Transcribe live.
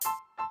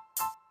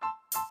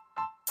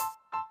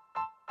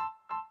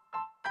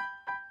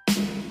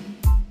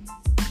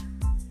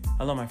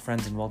Hello, my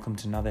friends, and welcome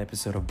to another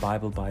episode of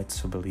Bible Bites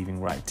for Believing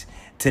Right.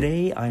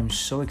 Today, I'm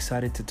so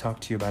excited to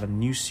talk to you about a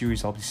new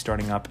series I'll be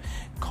starting up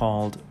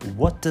called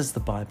What Does the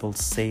Bible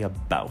Say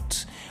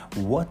About?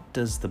 What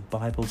does the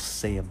Bible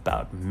say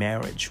about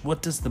marriage?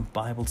 What does the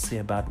Bible say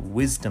about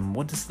wisdom?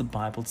 What does the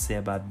Bible say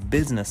about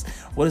business?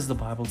 What does the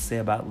Bible say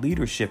about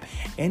leadership?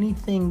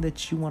 Anything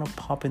that you want to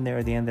pop in there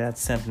at the end of that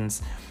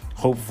sentence,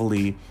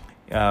 hopefully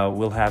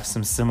we'll have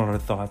some similar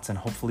thoughts, and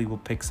hopefully we'll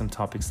pick some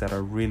topics that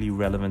are really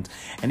relevant.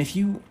 And if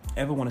you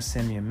ever want to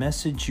send me a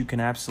message, you can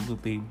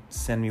absolutely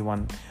send me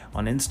one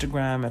on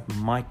Instagram at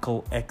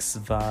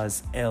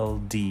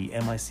MichaelXVazLD,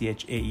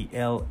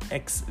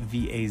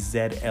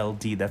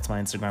 MichaelXVazLD. That's my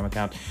Instagram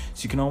account.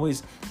 So you can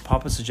always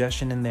pop a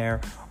suggestion in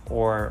there,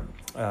 or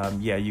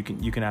you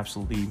can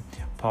absolutely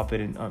pop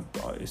it in,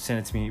 send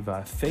it to me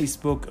via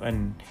Facebook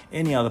and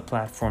any other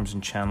platforms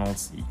and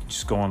channels. You can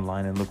just go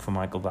online and look for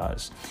Michael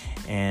Vaz,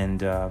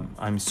 and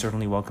I'm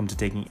certainly welcome to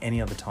taking any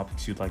other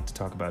topics you'd like to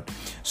talk about.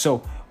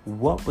 So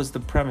what was the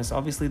premise?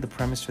 Obviously, the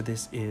premise for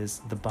this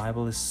is the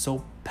Bible is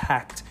so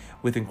packed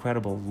with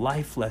incredible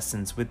life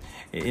lessons.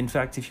 In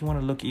fact, if you want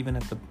to look even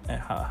at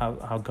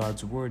how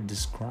God's word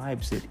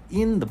describes it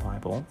in the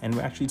Bible, and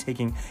we're actually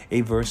taking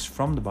a verse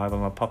from the Bible,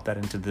 and I'll pop that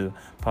into the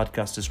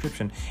podcast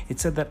description.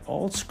 It said that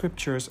all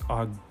scriptures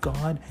are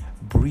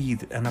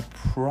God-breathed and are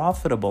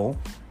profitable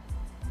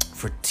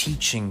for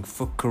teaching,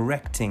 for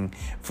correcting,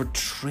 for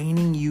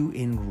training you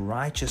in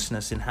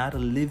righteousness, in how to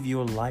live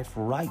your life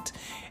right.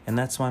 And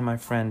that's why, my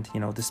friend,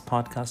 this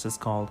podcast is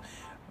called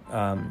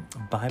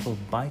Bible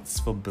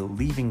Bites for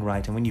Believing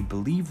Right. And when you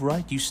believe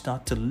right, you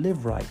start to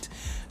live right.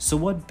 So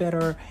what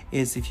better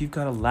is, if you've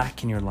got a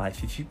lack in your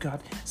life, if you've got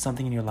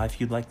something in your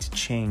life you'd like to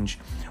change,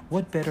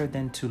 what better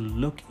than to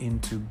look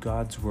into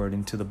God's word,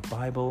 into the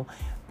Bible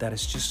that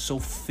is just so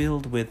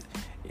filled with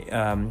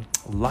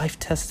life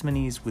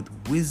testimonies, with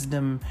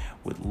wisdom,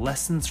 with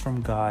lessons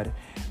from God,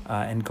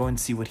 and go and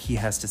see what He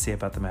has to say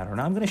about the matter.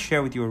 And I'm going to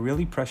share with you a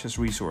really precious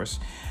resource,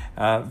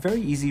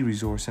 very easy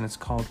resource, and it's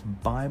called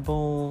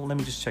Bible. Let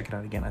me just check it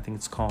out again. I think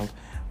it's called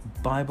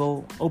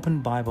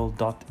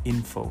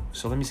openbible.info.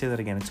 So let me say that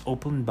again. It's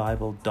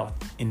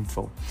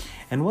openbible.info.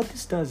 And what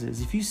this does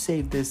is, if you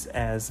save this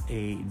as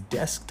a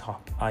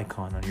desktop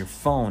icon on your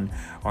phone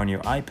or on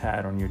your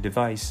iPad or on your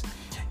device,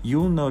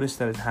 you'll notice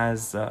that it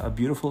has a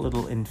beautiful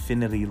little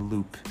infinity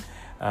loop.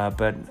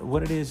 But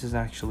what it is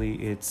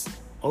actually, it's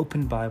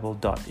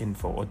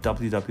openbible.info or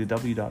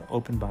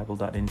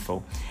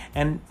www.openbible.info.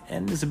 And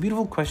there's a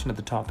beautiful question at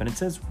the top, and it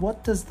says,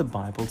 what does the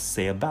Bible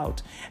say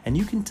about? And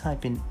you can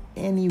type in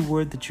any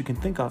word that you can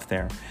think of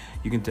there.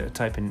 You can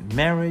type in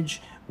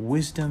marriage,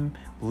 wisdom,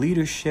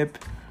 leadership,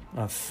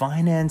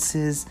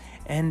 finances,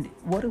 and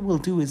what it will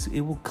do is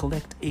it will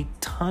collect a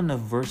ton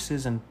of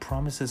verses and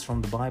promises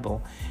from the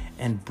Bible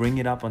and bring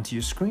it up onto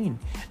your screen.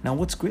 Now,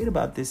 what's great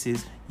about this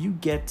is you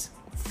get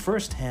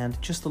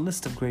firsthand just a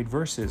list of great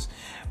verses.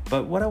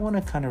 But what I want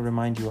to kind of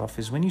remind you of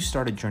is, when you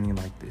start a journey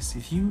like this,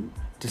 if you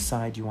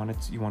decide you want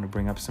to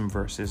bring up some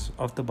verses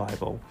of the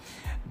Bible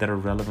that are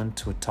relevant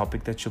to a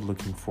topic that you're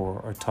looking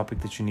for, or a topic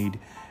that you need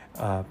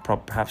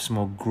perhaps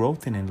more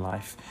growth in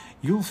life,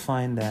 you'll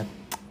find that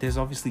there's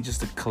obviously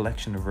just a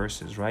collection of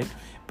verses, right?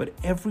 But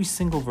every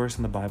single verse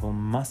in the Bible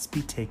must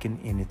be taken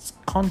in its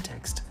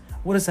context.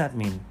 What does that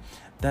mean?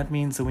 That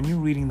means that when you're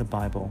reading the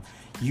Bible,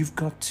 you've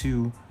got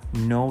to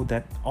know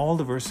that all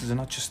the verses are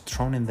not just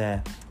thrown in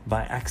there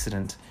by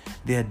accident.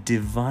 They are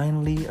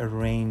divinely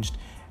arranged.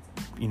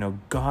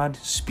 God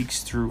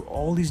speaks through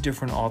all these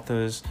different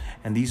authors,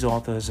 and these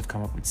authors have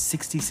come up with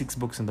 66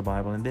 books in the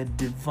Bible, and they're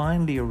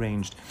divinely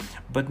arranged,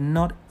 but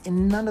none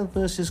of the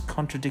verses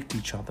contradict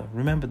each other.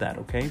 Remember that,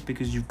 okay?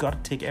 Because you've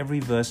got to take every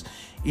verse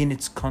in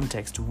its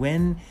context.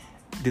 When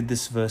did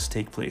this verse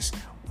take place?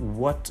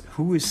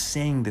 Who is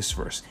saying this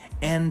verse,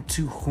 and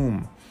to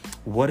whom?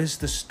 What is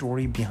the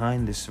story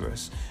behind this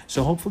verse?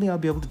 So hopefully I'll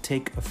be able to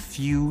take a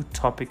few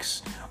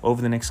topics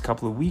over the next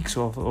couple of weeks,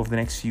 or over the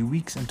next few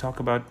weeks, and talk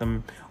about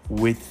them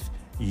with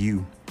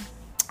you.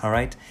 All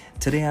right.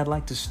 Today I'd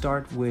like to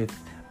start with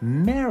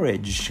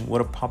marriage.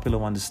 What a popular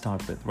one to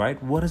start with,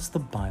 right? What does the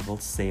Bible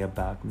say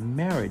about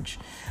marriage?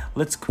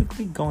 Let's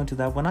quickly go into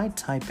that. When I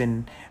type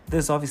in,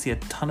 there's obviously a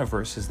ton of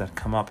verses that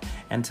come up,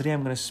 and today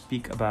I'm going to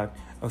speak about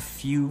a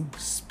few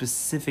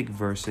specific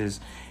verses.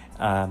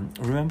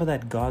 Remember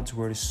that God's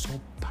word is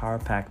so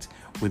power-packed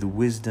with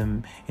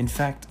wisdom. In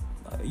fact,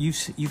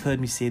 you've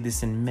heard me say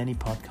this in many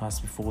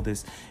podcasts before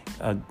this.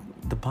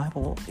 The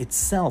Bible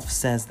itself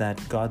says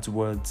that God's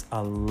words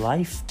are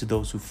life to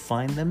those who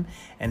find them,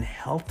 and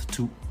health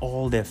to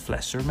all their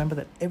flesh. So remember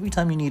that every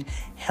time you need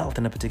health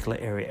in a particular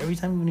area, every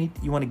time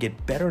you want to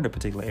get better in a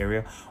particular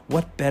area,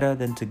 what better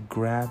than to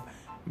grab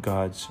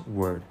God's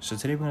word? So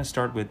today we're going to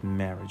start with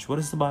marriage. What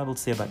does the Bible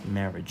say about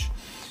marriage?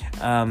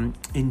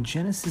 In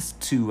Genesis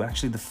 2,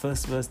 actually the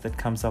first verse that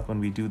comes up when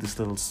we do this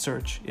little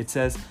search, it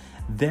says,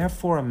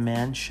 "Therefore a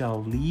man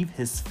shall leave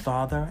his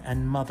father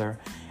and mother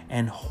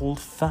and hold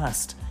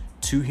fast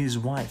to his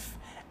wife,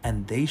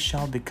 and they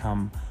shall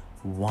become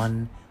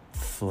one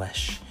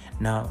flesh."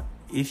 Now,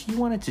 if you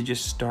wanted to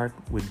just start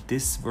with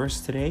this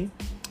verse today,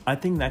 I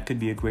think that could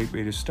be a great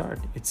way to start.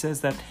 It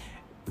says that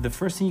the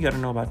first thing you got to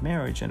know about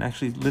marriage, and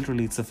actually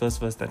literally it's the first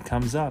verse that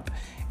comes up,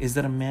 is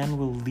that a man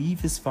will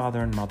leave his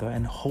father and mother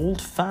and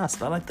hold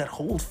fast. I like that,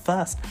 hold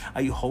fast.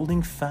 Are you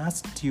holding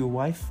fast to your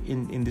wife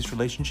in this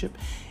relationship?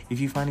 If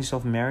you find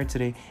yourself married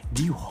today,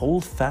 do you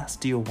hold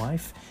fast to your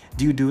wife?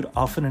 Do you do it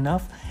often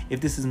enough?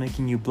 If this is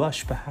making you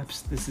blush,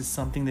 perhaps this is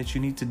something that you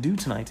need to do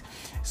tonight.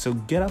 So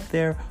get up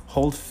there,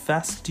 hold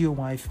fast to your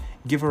wife,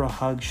 give her a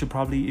hug. She'll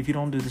probably, if you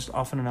don't do this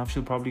often enough,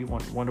 she'll probably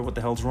wonder what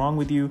the hell's wrong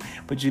with you.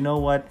 But you know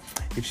what?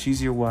 If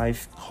she's your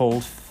wife,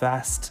 hold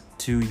fast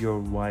to your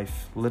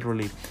wife,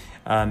 literally.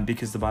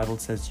 Because the Bible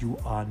says you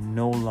are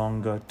no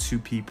longer two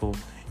people,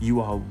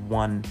 you are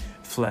one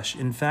flesh.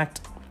 In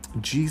fact,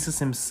 Jesus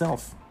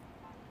himself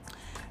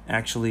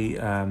actually,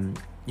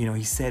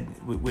 he said,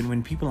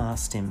 when people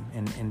asked him,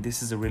 and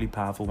this is a really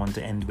powerful one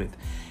to end with,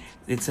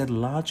 it said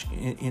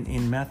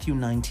in Matthew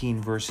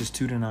 19 verses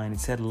 2-9, it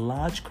said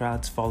large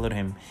crowds followed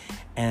him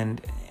and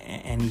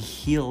he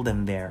healed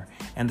them there.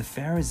 And the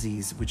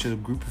Pharisees, which are a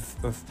group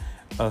of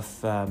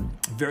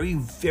very,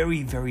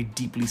 very, very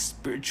deeply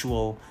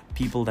spiritual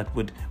people that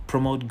would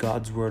promote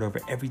God's word over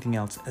everything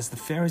else, as the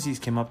Pharisees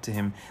came up to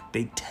him,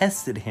 they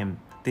tested him.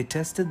 They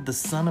tested the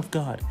Son of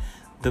God,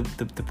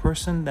 the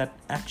person that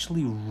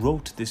actually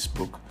wrote this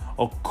book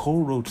or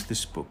co-wrote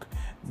this book.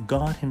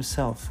 God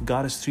himself.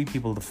 God is three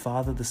people: the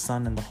Father, the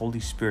Son, and the Holy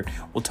Spirit.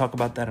 We'll talk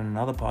about that in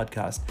another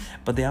podcast.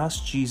 But they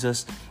asked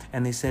Jesus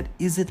and they said,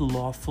 is it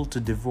lawful to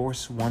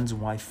divorce one's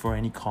wife for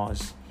any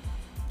cause?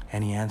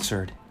 And he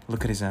answered,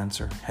 look at his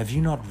answer. Have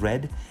you not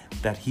read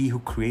that he who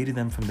created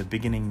them from the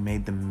beginning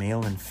made them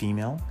male and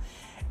female?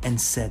 And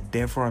said,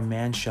 therefore a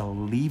man shall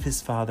leave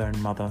his father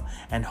and mother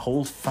and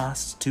hold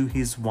fast to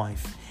his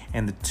wife,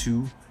 and the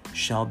two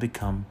shall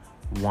become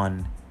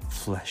one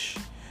flesh.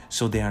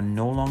 So they are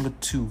no longer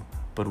two,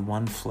 but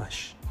one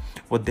flesh.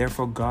 What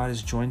therefore God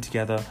has joined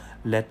together,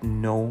 let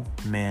no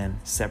man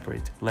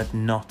separate. Let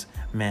not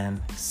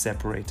man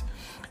separate.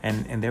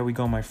 And there we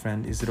go, my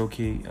friend. Is it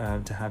okay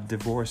to have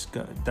divorce?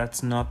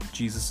 That's not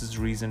Jesus's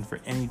reason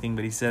for anything,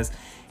 but he says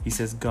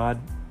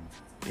God,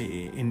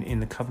 in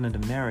the covenant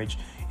of marriage,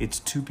 it's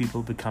two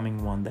people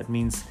becoming one. That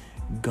means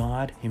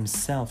God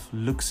himself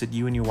looks at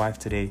you and your wife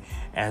today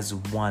as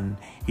one.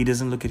 He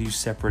doesn't look at you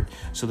separate.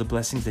 So the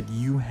blessings that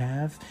you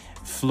have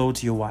flow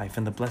to your wife,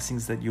 and the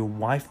blessings that your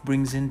wife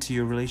brings into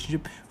your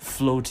relationship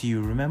flow to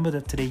you. Remember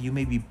that today you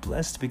may be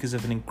blessed because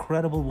of an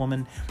incredible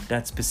woman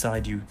that's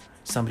beside you,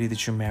 somebody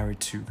that you're married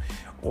to,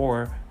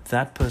 or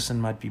that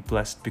person might be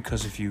blessed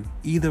because of you.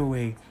 Either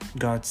way,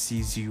 God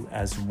sees you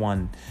as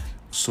one.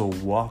 So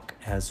walk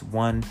as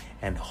one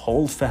and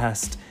hold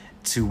fast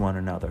to one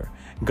another.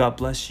 God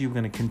bless you.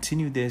 We're going to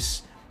continue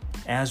this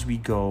as we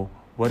go.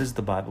 What does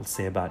the Bible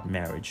say about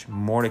marriage?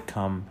 More to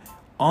come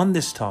on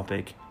this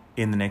topic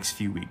in the next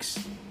few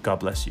weeks. God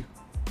bless you.